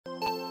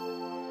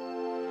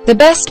The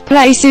best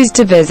places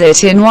to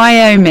visit in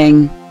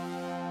Wyoming.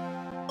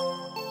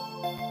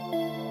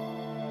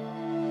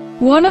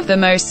 One of the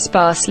most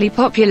sparsely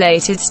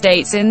populated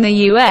states in the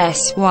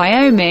U.S.,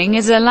 Wyoming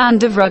is a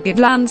land of rugged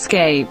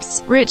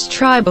landscapes, rich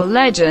tribal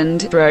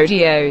legend,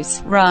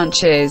 rodeos,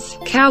 ranches,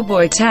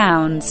 cowboy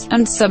towns,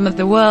 and some of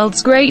the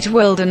world's great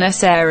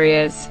wilderness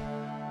areas.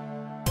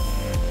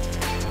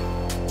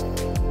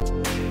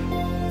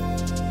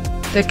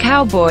 The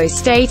Cowboy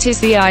State is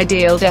the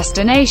ideal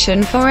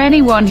destination for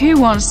anyone who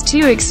wants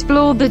to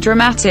explore the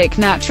dramatic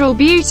natural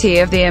beauty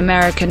of the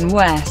American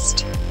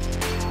West.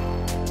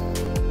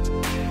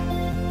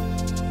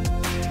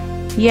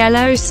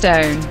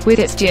 Yellowstone, with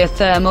its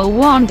geothermal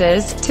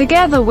wonders,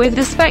 together with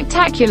the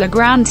spectacular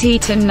Grand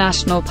Teton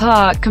National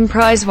Park,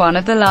 comprise one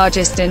of the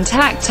largest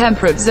intact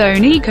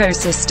temperate-zone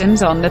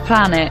ecosystems on the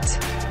planet.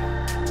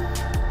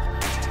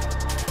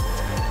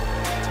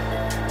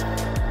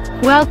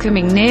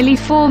 Welcoming nearly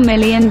 4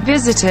 million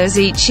visitors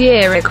each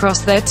year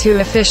across their 2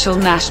 official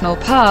national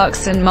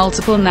parks and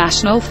multiple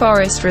national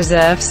forest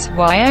reserves,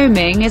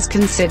 Wyoming is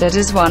considered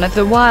as one of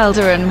the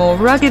wilder and more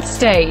rugged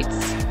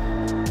states.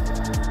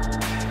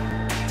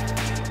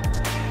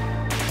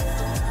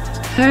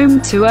 Home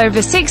to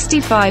over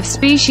 65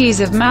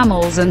 species of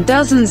mammals and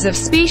dozens of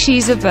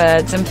species of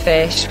birds and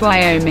fish,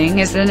 Wyoming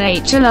is the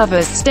nature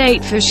lover's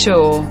state for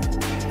sure.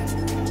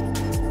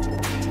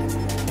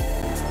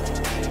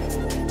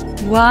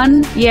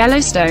 1.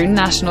 Yellowstone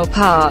National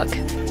Park.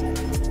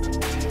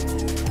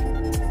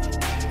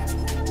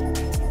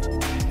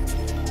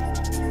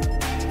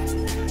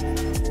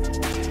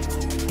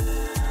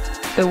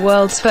 The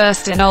world's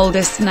first and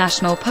oldest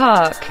national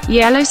park,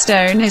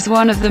 Yellowstone is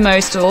one of the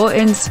most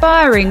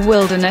awe-inspiring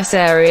wilderness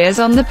areas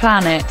on the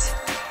planet.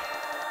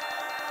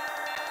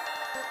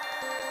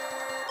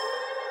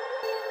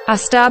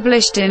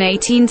 Established in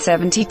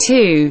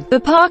 1872,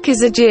 the park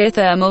is a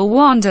geothermal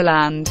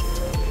wonderland.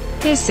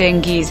 Hissing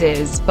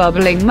geysers,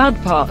 bubbling mud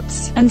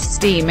pots, and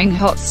steaming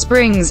hot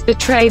springs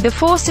betray the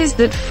forces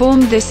that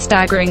formed this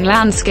staggering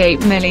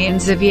landscape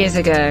millions of years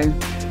ago.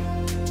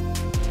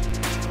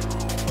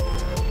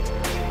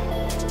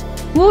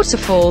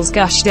 Waterfalls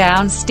gush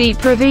down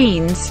steep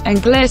ravines,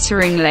 and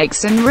glittering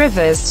lakes and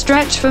rivers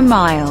stretch for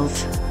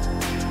miles.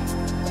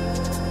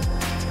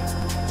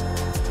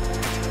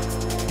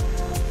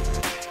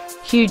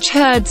 Huge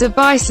herds of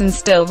bison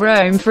still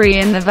roam free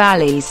in the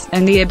valleys,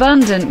 and the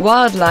abundant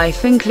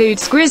wildlife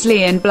includes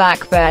grizzly and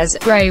black bears,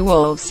 gray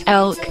wolves,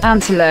 elk,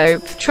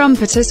 antelope,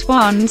 trumpeter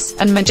swans,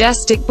 and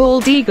majestic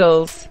bald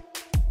eagles.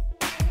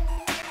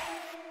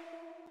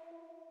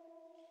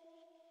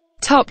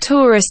 Top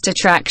tourist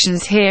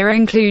attractions here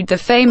include the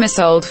famous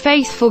Old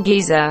Faithful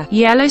geyser,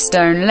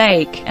 Yellowstone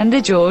Lake, and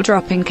the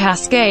jaw-dropping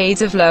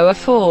cascades of Lower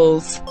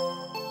Falls.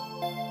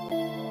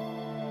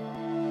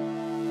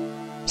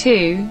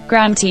 2.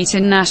 Grand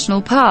Teton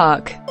National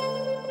Park.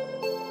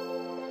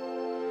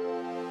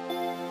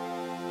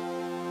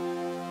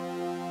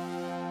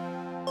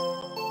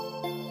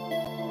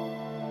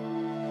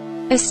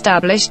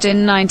 Established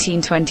in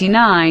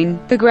 1929,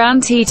 the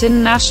Grand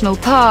Teton National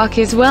Park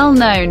is well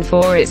known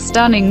for its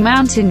stunning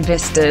mountain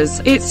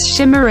vistas, its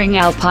shimmering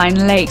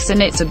alpine lakes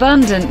and its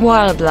abundant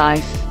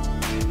wildlife.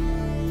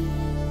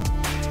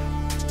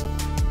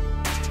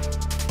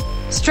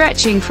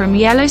 Stretching from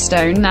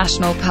Yellowstone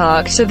National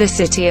Park to the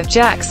city of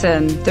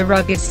Jackson, the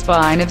rugged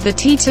spine of the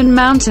Teton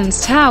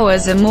Mountains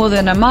towers are more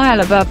than a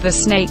mile above the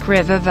Snake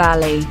River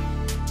Valley.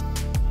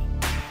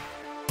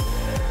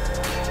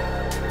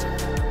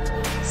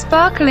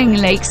 Sparkling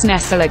lakes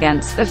nestle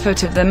against the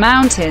foot of the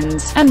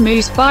mountains, and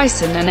moose,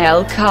 bison and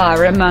elk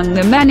are among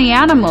the many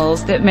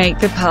animals that make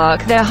the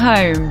park their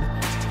home.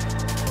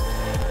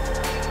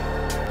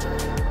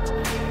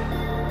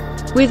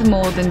 With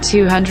more than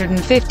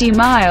 250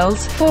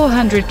 miles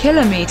 (400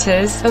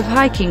 kilometers) of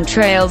hiking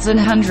trails and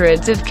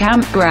hundreds of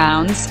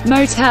campgrounds,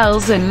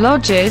 motels and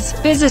lodges,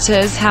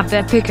 visitors have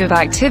their pick of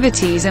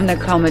activities and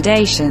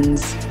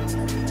accommodations.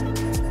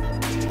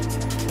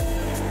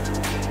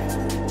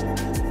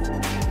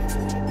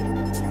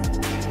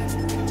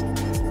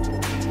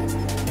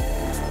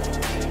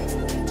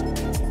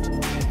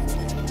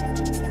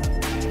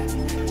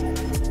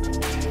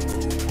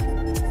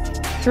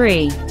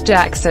 Three.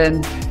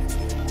 Jackson.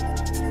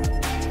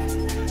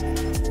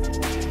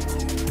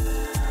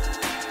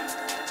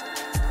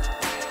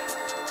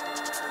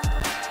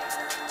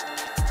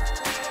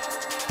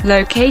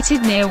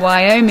 Located near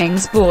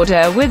Wyoming's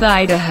border with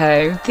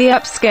Idaho, the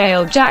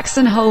upscale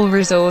Jackson Hole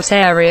Resort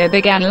area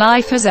began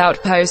life as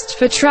outpost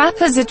for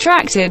trappers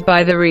attracted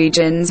by the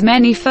region's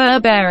many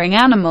fur-bearing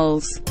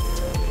animals.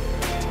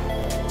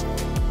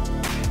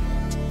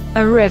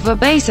 A river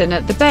basin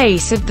at the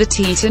base of the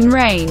Teton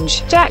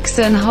Range,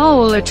 Jackson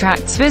Hole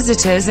attracts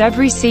visitors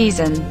every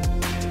season.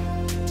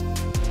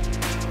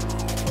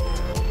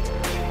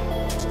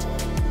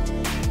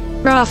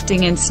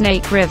 Rafting in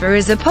Snake River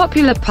is a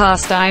popular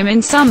pastime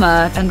in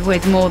summer, and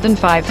with more than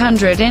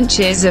 500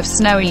 inches of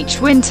snow each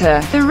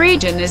winter, the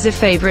region is a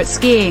favorite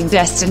skiing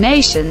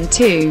destination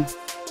too.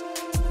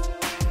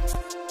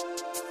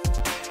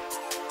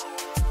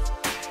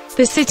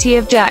 The city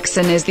of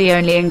Jackson is the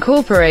only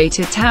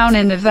incorporated town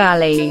in the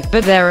valley,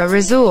 but there are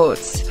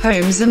resorts,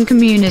 homes and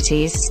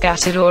communities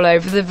scattered all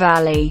over the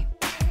valley.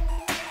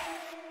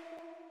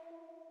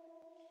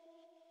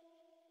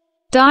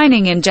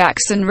 Dining in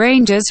Jackson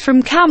ranges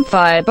from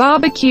campfire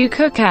barbecue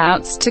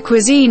cookouts to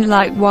cuisine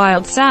like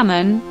wild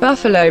salmon,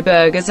 buffalo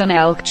burgers and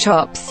elk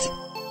chops.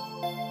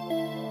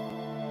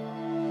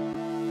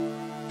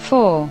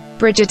 4.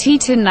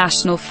 Bridger-Teton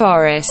National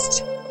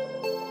Forest.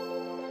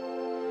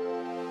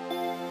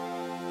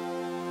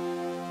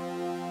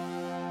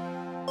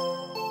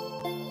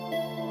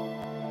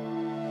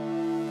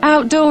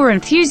 Outdoor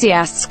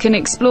enthusiasts can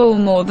explore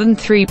more than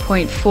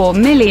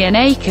 3.4 million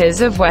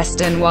acres of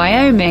western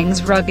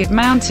Wyoming's rugged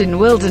mountain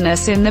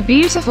wilderness in the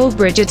beautiful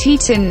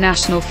Bridger-Teton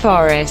National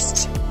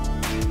Forest.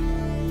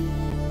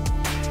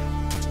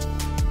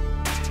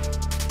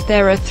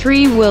 There are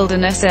 3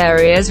 wilderness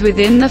areas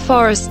within the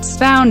forest's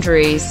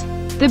boundaries.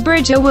 The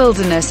Bridger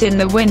Wilderness in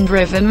the Wind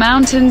River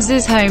Mountains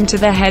is home to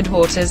the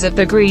headwaters of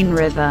the Green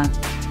River.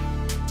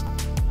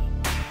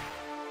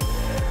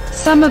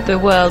 Some of the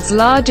world's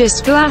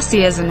largest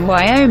glaciers and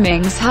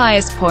Wyoming's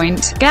highest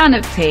point,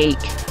 Gannett Peak.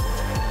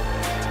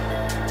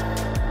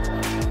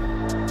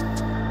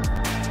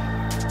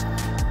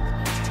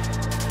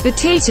 The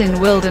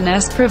Teton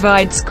Wilderness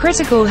provides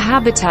critical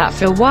habitat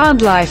for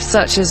wildlife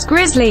such as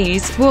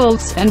grizzlies,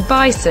 wolves, and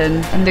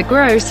bison, and the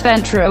Gros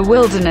Ventre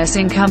Wilderness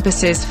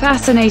encompasses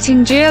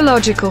fascinating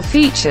geological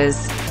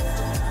features.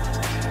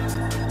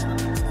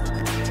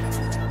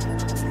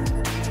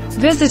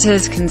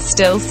 Visitors can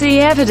still see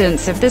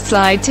evidence of the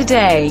slide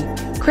today.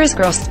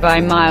 Crisscrossed by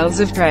miles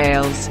of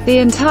trails, the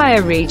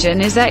entire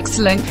region is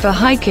excellent for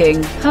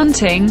hiking,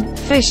 hunting,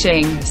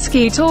 fishing,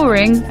 ski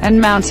touring,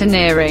 and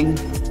mountaineering.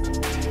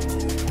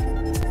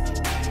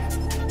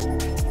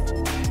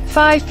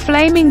 5.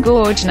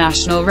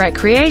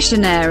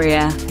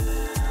 Flaming-gorge-national-recreation-area.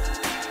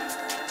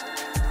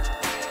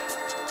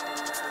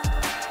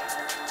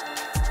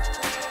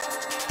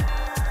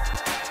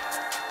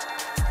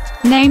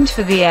 Named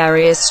for the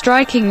area's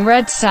striking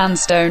red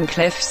sandstone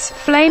cliffs,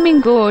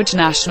 Flaming Gorge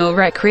National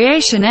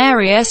Recreation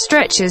Area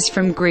stretches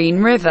from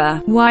Green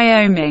River,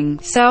 Wyoming,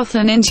 south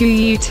and into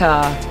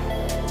Utah.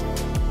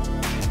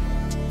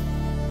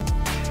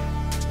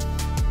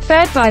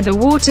 Fed by the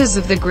waters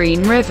of the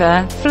Green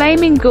River,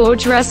 Flaming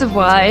Gorge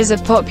Reservoir is a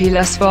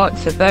popular spot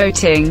for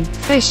boating,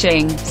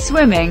 fishing,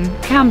 swimming,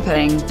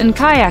 camping, and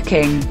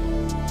kayaking.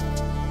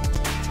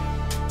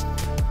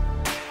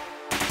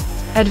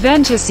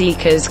 Adventure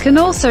seekers can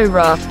also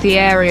raft the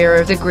area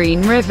of the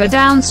Green River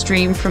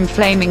downstream from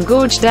Flaming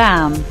Gorge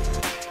Dam.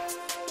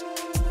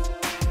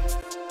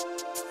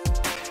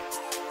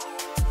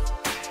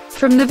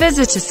 From the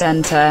visitor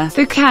center,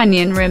 the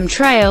Canyon Rim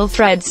Trail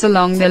threads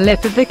along the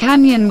lip of the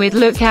canyon with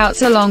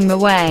lookouts along the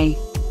way.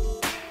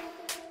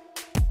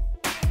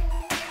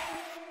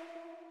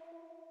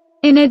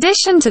 In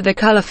addition to the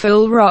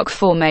colorful rock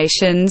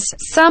formations,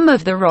 some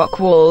of the rock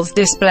walls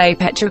display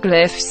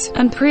petroglyphs,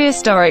 and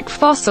prehistoric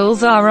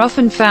fossils are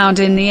often found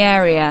in the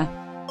area.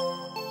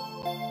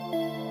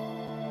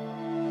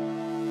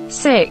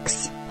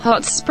 6.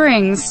 Hot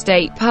Springs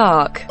State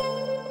Park.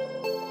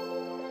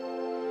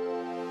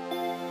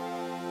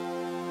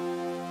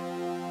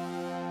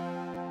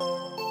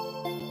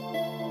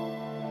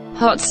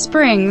 Hot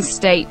Springs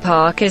State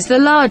Park is the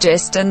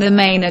largest and the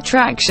main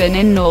attraction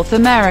in North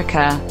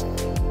America.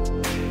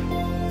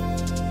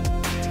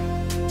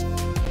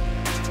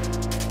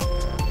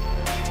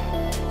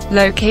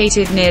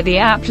 Located near the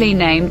aptly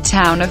named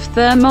town of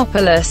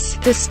Thermopolis,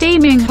 the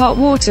steaming hot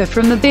water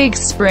from the Big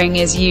Spring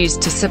is used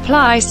to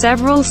supply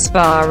several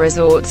spa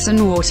resorts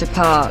and water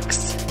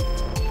parks.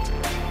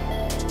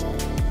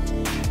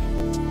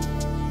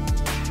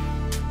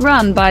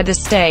 Run by the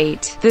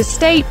state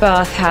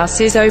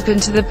bathhouse is open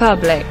to the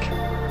public.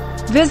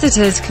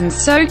 Visitors can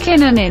soak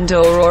in an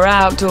indoor or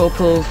outdoor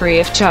pool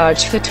free of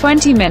charge for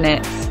 20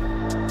 minutes.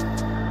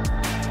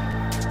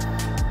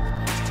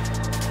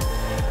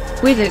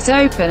 With its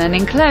open and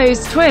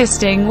enclosed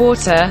twisting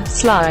water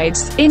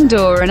slides,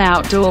 indoor and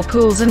outdoor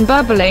pools and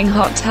bubbling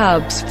hot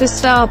tubs, the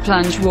Star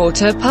Plunge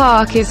Water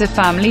Park is a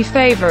family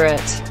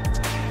favorite.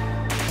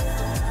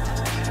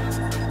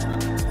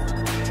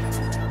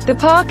 The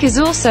park is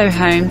also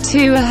home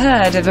to a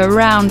herd of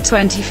around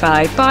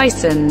 25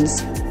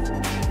 bisons.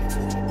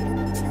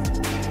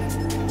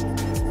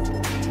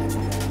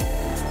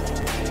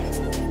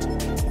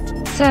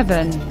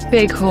 7.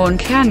 Bighorn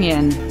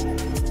Canyon.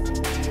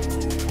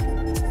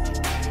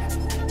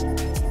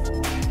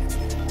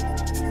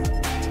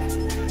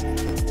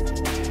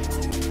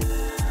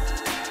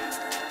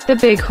 The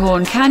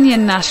Bighorn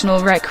Canyon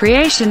National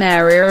Recreation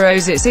Area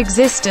owes its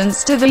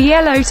existence to the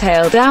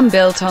Yellowtail Dam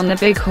built on the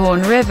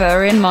Bighorn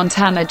River in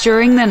Montana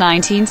during the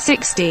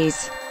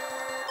 1960s.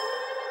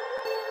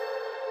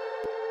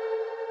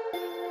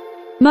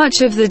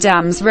 Much of the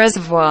dam's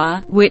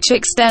reservoir, which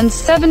extends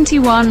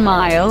 71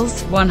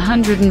 miles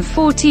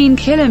 (114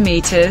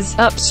 kilometers)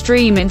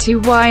 upstream into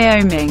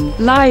Wyoming,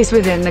 lies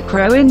within the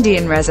Crow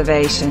Indian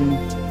Reservation.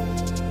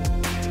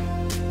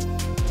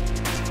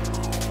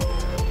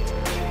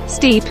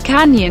 Steep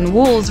canyon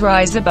walls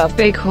rise above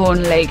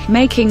Bighorn Lake,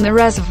 making the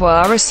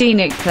reservoir a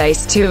scenic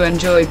place to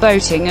enjoy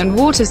boating and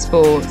water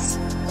sports.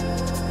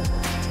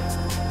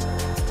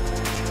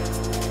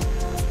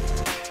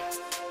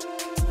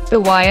 The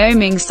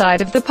Wyoming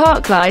side of the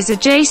park lies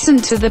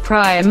adjacent to the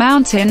Pryor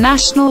Mountain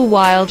National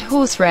Wild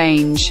Horse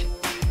Range,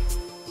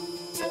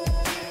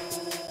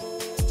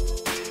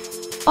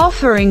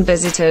 offering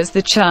visitors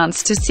the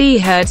chance to see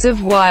herds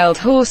of wild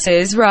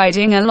horses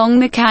riding along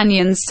the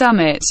canyon's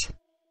summit.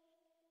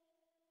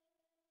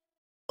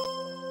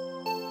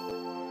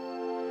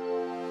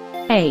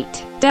 8.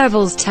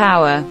 Devil's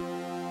Tower.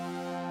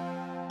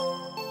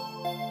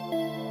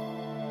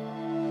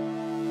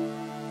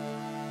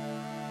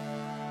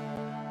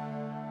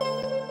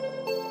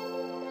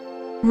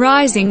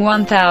 Rising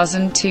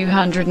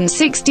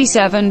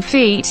 1,267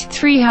 feet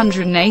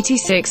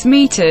 (386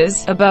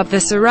 meters) above the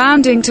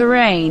surrounding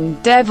terrain,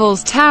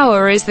 Devil's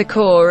Tower is the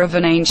core of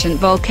an ancient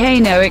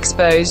volcano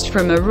exposed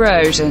from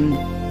erosion.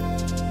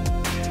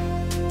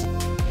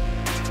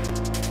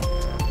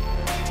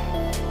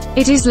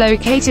 It is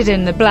located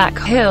in the Black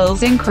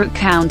Hills in Crook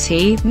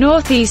County,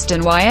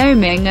 northeastern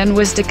Wyoming, and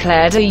was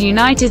declared a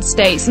United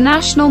States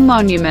National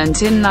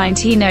Monument in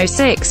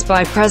 1906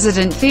 by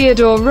President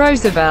Theodore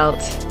Roosevelt.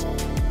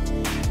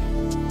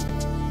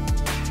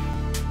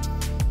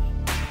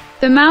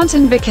 The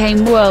mountain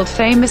became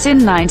world-famous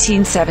in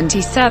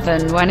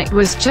 1977 when it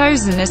was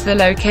chosen as the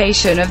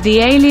location of the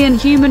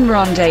alien-human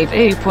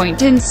rendezvous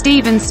point in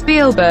Steven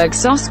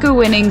Spielberg's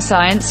Oscar-winning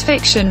science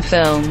fiction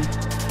film,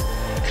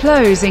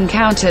 Close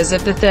Encounters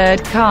of the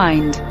Third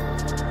Kind.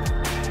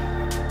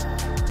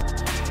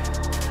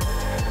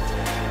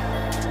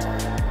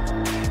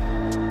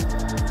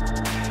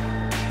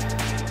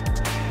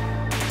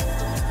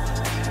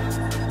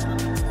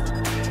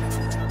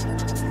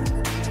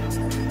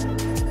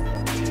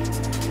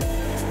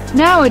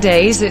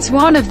 Nowadays it's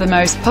one of the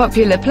most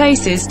popular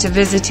places to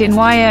visit in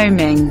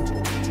Wyoming.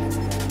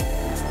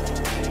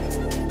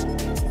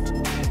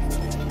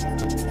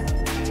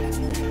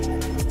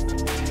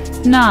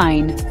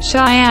 9.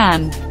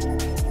 Cheyenne.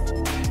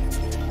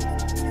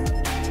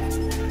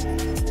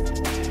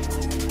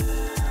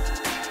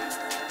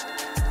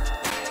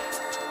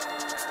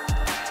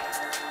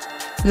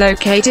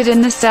 Located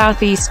in the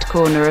southeast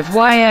corner of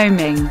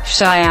Wyoming,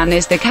 Cheyenne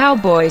is the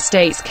Cowboy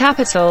State's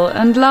capital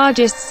and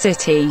largest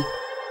city.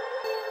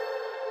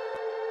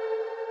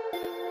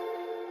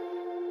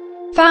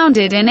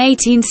 Founded in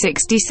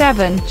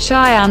 1867,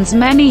 Cheyenne's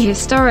many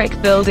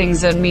historic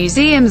buildings and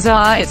museums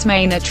are its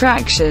main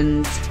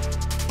attractions.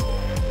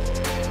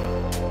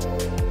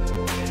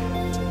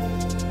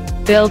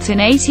 Built in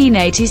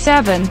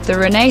 1887, the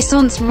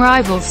Renaissance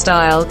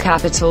Revival-style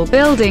Capitol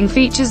building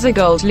features a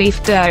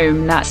gold-leaf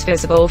dome that's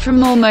visible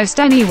from almost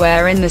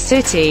anywhere in the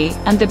city,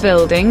 and the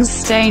building's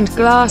stained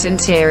glass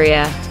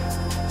interior,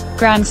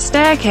 grand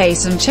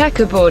staircase and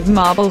checkerboard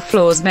marble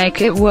floors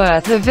make it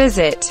worth a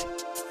visit.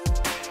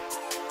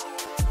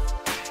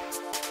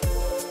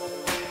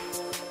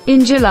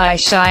 In July,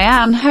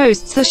 Cheyenne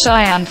hosts the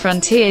Cheyenne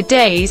Frontier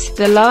Days,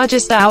 the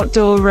largest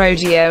outdoor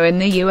rodeo in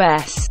the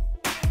U.S.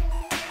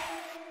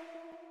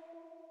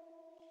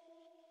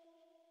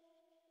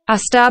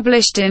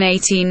 Established in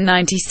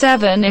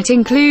 1897, it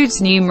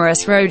includes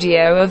numerous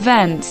rodeo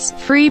events,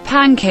 free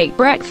pancake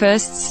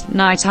breakfasts,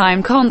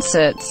 nighttime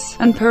concerts,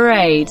 and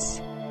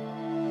parades.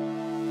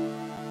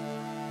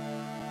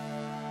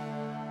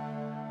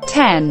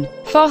 10.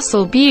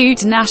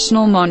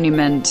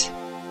 Fossil-Butte-National-Monument.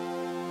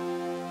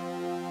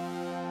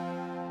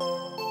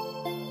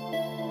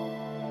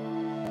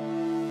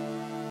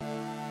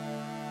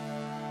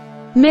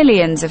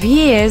 Millions of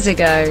years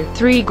ago,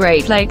 three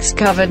Great Lakes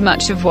covered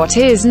much of what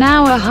is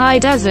now a high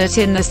desert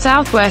in the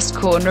southwest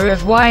corner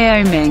of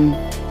Wyoming.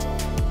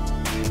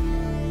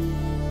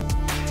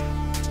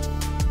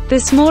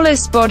 The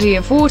smallest body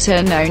of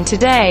water known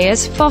today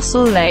as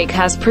Fossil Lake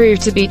has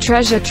proved to be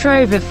treasure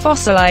trove of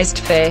fossilized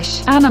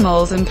fish,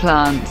 animals and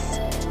plants.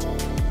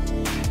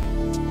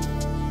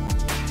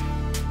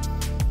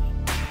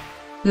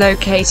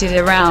 Located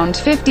around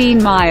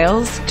 15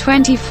 miles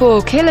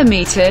 (24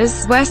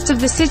 kilometers) west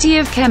of the city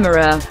of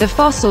Kemmerer, the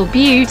Fossil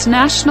Butte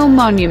National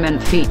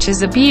Monument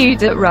features a butte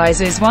that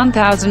rises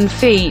 1,000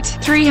 feet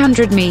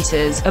 (300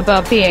 meters)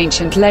 above the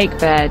ancient lake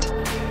bed.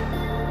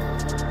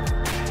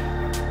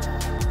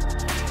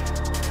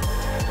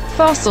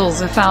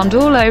 Fossils are found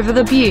all over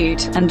the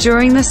butte, and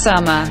during the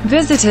summer,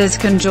 visitors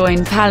can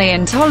join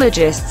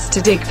paleontologists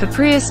to dig for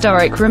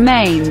prehistoric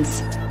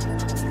remains.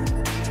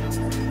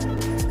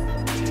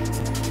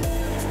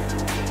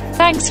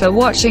 Thanks for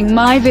watching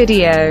my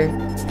video.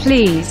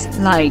 Please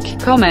like,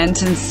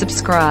 comment and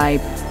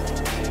subscribe.